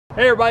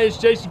Hey everybody, it's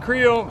Jason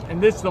Creel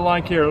and this is the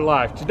Lawn Care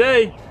Life.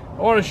 Today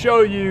I want to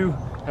show you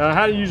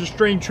how to use a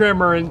string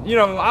trimmer. And you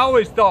know, I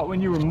always thought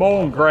when you were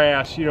mowing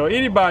grass, you know,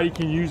 anybody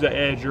can use an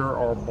edger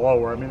or a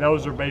blower. I mean,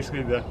 those are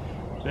basically the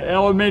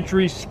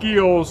elementary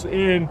skills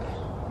in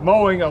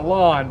mowing a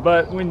lawn.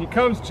 But when it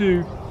comes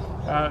to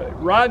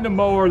riding a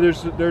mower,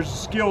 there's a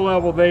skill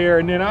level there.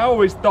 And then I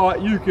always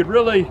thought you could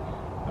really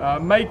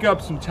make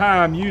up some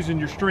time using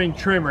your string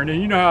trimmer. And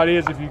then you know how it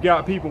is if you've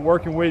got people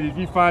working with you. If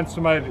you find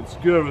somebody that's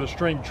good with a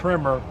string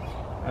trimmer,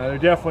 they're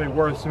definitely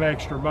worth some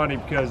extra money,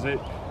 because it,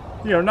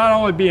 you know, not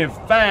only being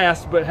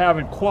fast but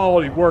having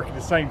quality work at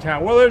the same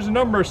time. Well, there's a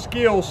number of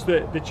skills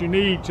that you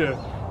need to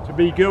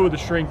be good with a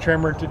string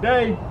trimmer.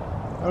 Today,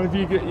 I don't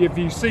know if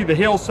you see the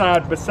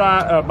hillside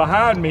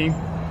behind me,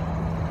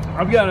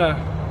 I'm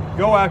gonna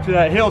go after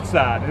that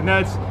hillside. And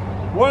that's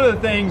one of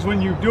the things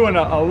when you're doing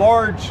a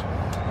large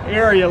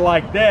area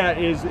like that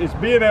is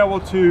being able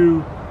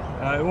to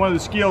one of the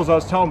skills I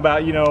was talking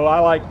about. You know, I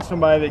like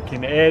somebody that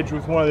can edge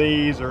with one of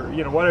these, or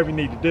you know, whatever you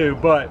need to do.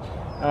 But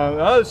the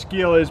other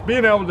skill is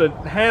being able to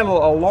handle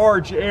a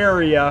large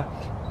area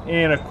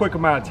in a quick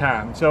amount of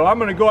time. So I'm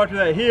going to go after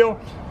that hill.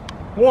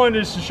 One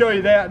is to show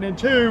you that, and then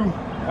two,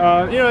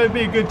 you know, it'd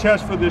be a good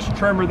test for this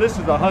trimmer. This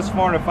is a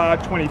Husqvarna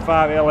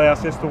 525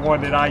 LS. It's the one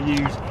that I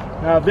use.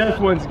 Now this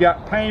one's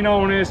got paint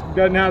on it. It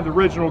doesn't have the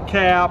original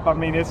cap. I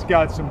mean, it's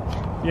got some,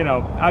 you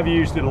know, I've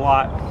used it a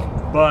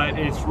lot, but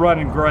it's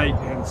running great.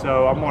 And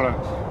so I'm gonna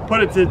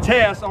put it to the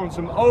test on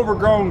some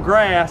overgrown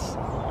grass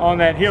on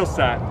that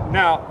hillside.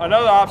 Now,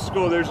 another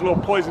obstacle, there's a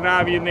little poison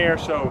ivy in there,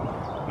 so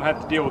I'll have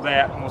to deal with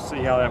that, and we'll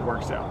see how that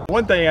works out.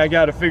 One thing I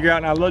got to figure out,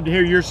 and I'd love to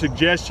hear your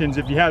suggestions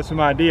if you have some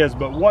ideas,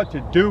 but what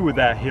to do with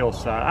that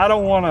hillside. I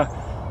don't want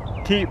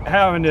to keep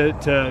having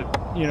to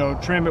you know,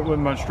 trim it with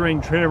my string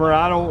trimmer.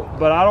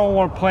 But I don't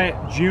want to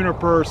plant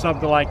juniper or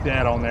something like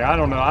that on there. I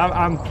don't know.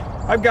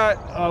 I've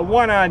got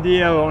one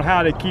idea on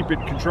how to keep it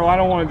controlled. I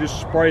don't want to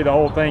just spray the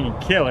whole thing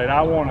and kill it.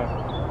 I want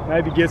to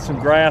maybe get some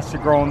grass to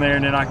grow in there,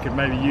 and then I could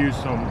maybe use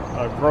some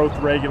growth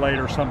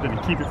regulator or something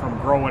to keep it from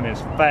growing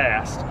as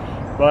fast.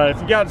 But if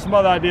you got some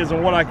other ideas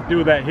on what I could do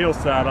with that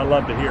hillside, I'd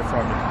love to hear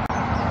from you.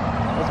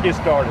 Let's get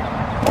started.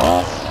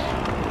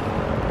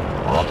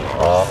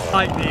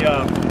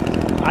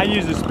 I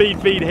use the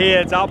speed feed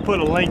heads. I'll put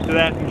a link to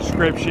that in the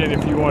description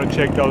if you want to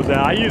check those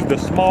out. I use the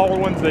smaller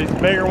ones, these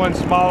bigger ones,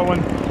 smaller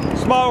one.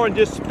 Smaller one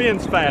just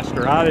spins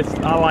faster. I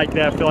like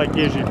that. I feel like it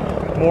gives you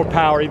more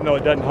power, even though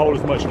it doesn't hold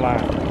as much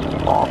line.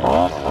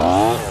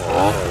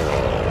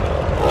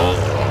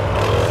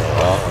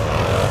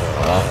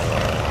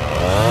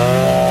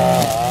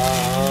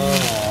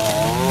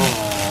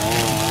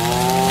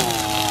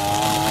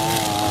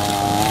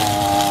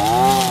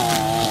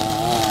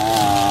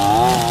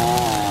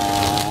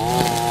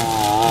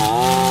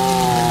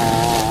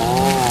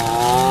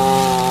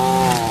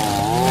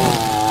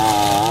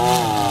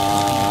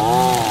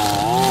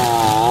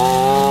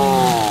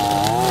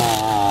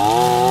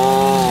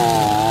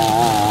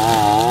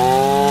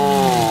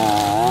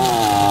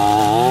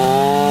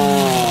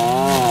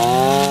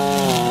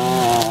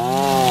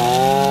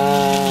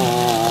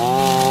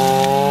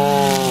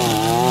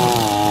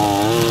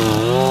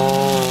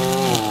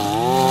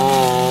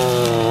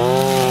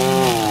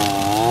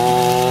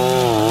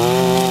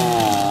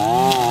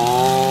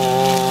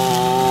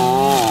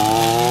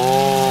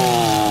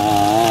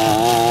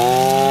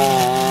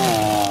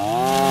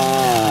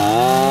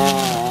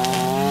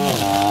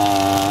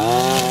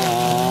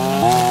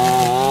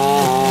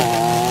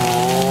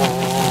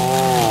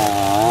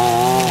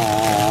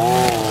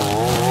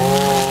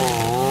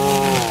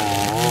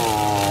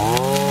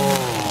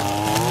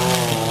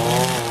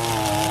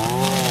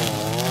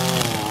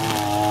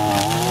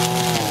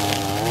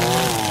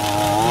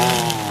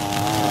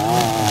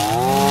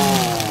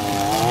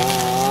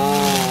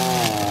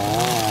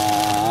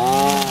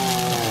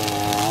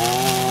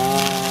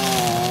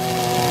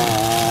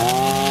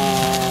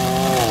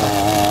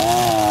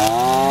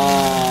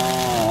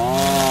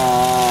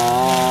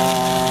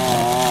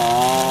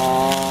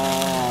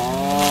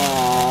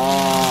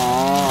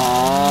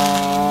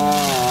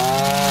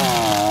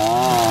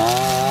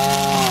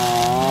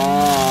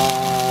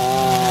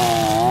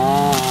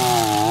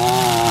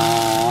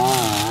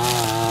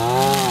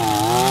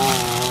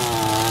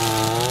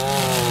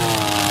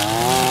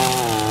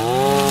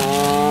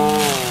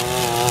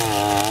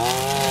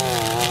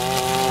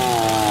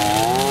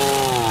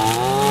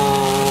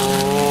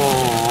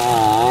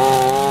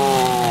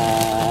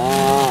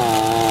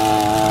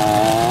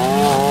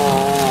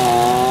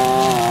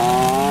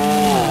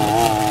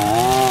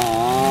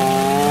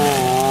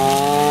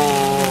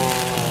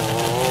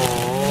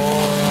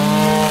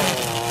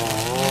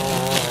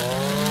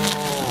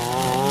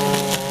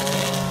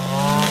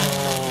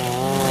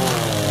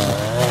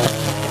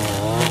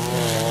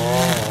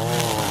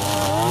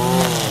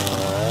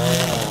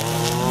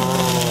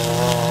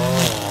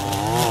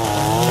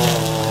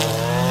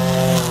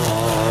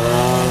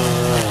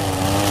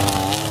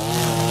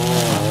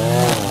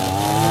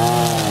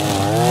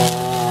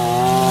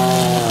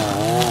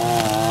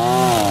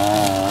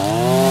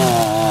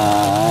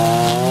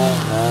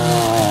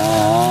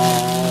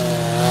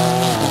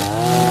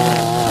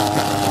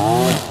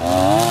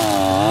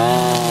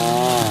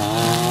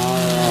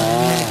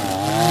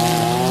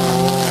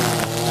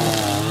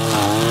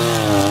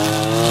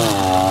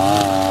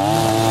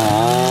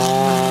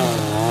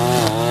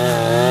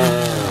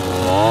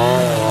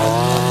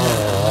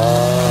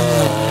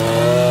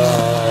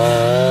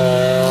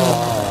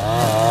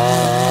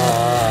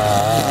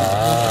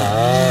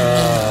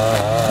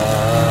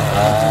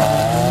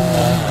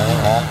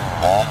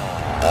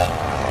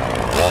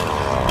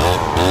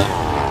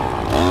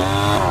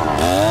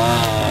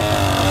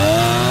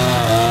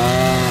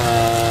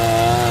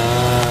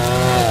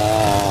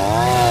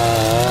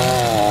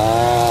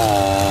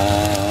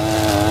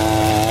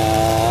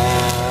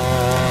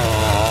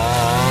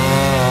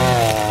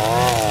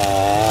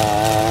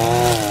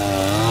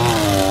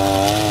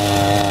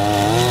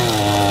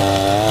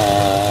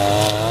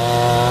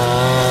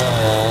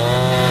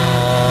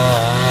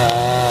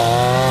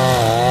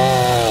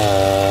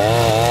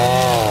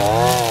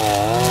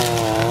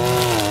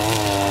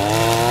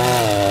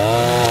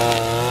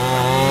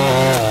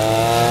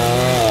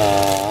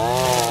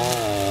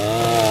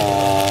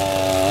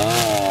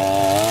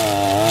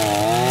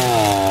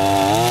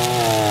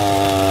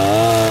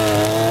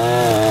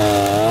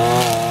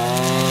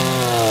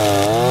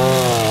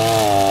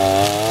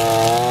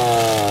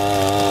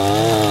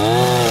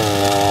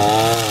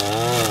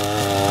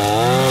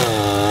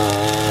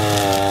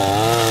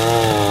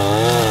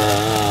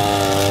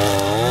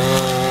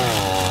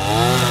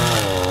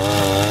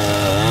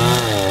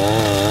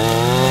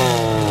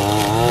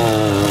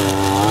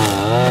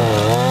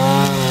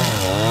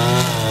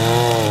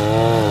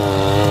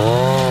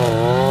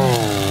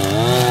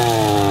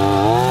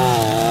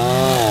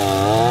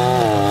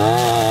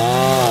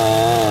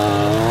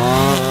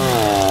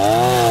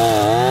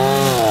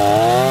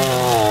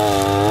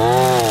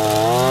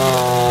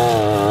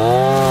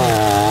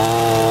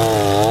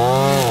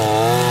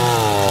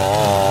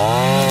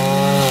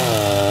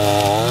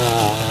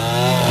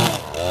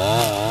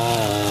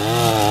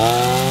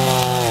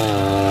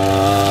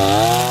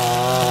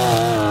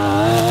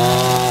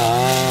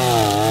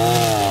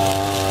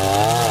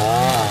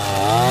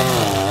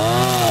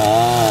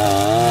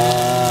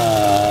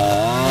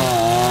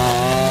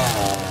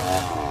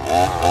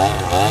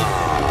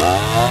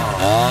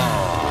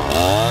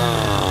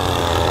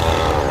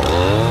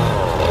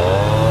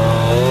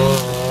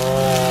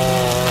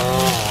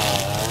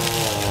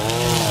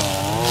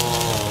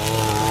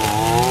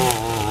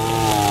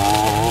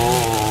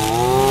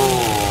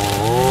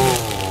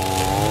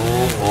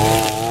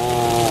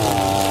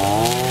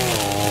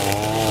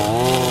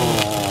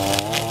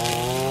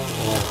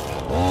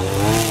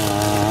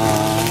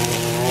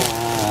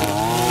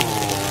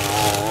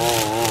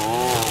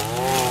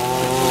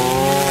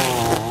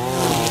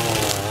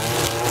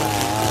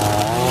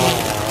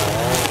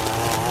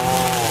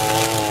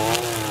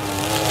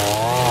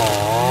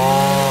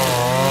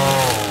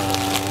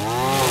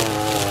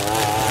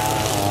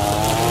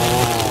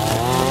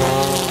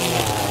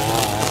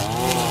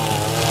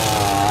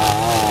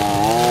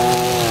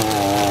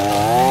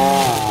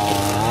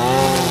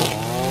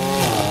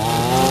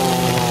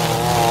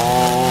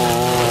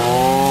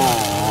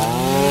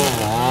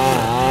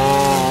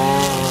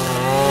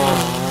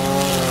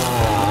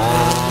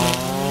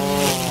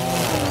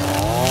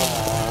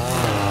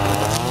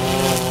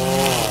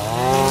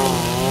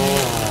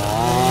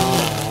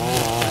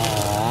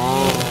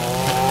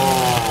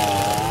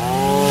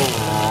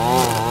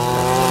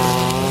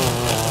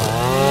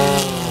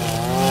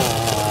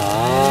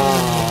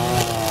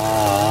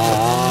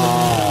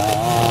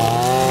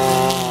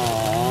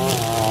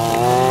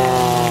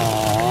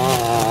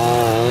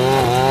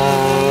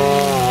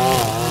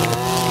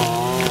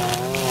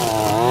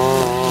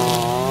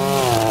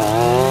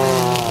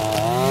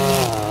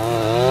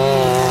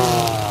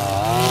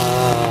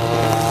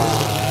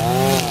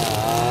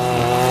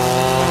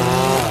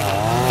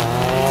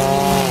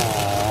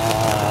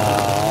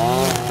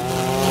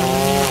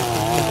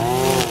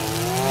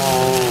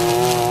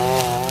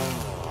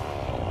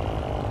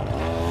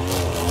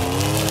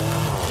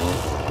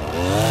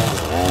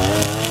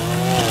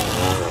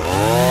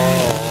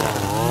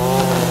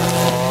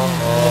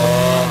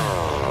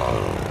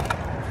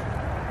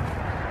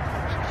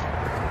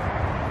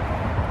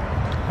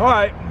 All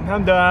right,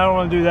 I'm done. I don't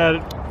want to do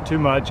that too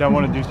much. I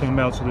want to do something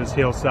else with this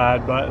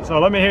hillside. But so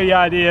let me hear your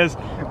ideas.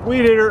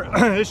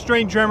 Weedeater, this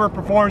string trimmer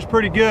performs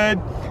pretty good.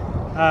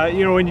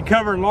 You know, when you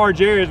cover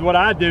large areas, what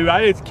I do,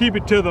 I just keep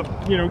it to the,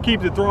 you know,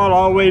 keep the throttle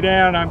all the way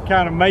down. I'm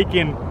kind of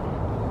making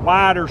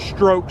wider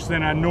strokes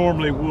than I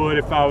normally would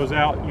if I was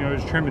out, you know,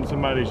 just trimming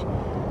somebody's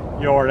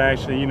yard.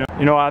 Actually,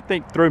 you know, I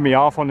think threw me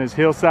off on this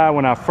hillside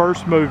when I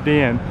first moved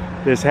in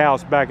this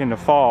house back in the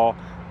fall.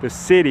 The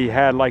city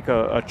had like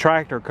a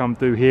tractor come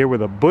through here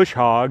with a bush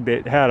hog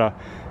that had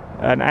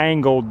an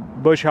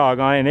angled bush hog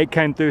on it, and it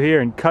came through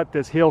here and cut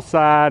this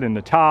hillside and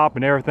the top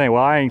and everything.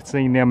 Well, I ain't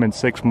seen them in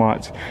 6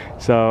 months,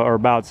 so, or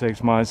about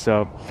 6 months.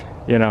 So,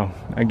 you know,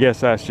 I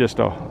guess that's just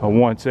a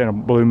once in a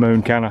blue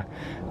moon kind of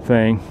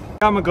thing.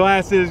 Got my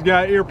glasses,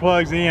 got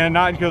earplugs in,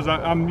 not because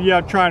I'm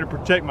trying to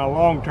protect my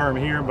long-term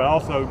hearing, but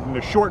also in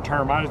the short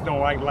term, I just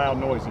don't like loud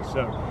noises.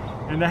 So,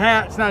 and the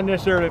hat's not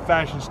necessarily a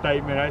fashion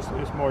statement.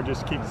 It's more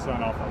just to keep the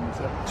sun off of me. So,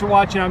 thanks for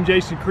watching. I'm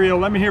Jason Creel.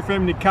 Let me hear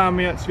from you in the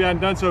comments. If you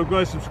haven't done so, go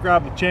ahead and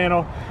subscribe to the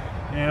channel,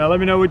 and let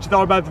me know what you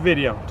thought about the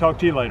video. Talk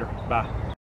to you later. Bye.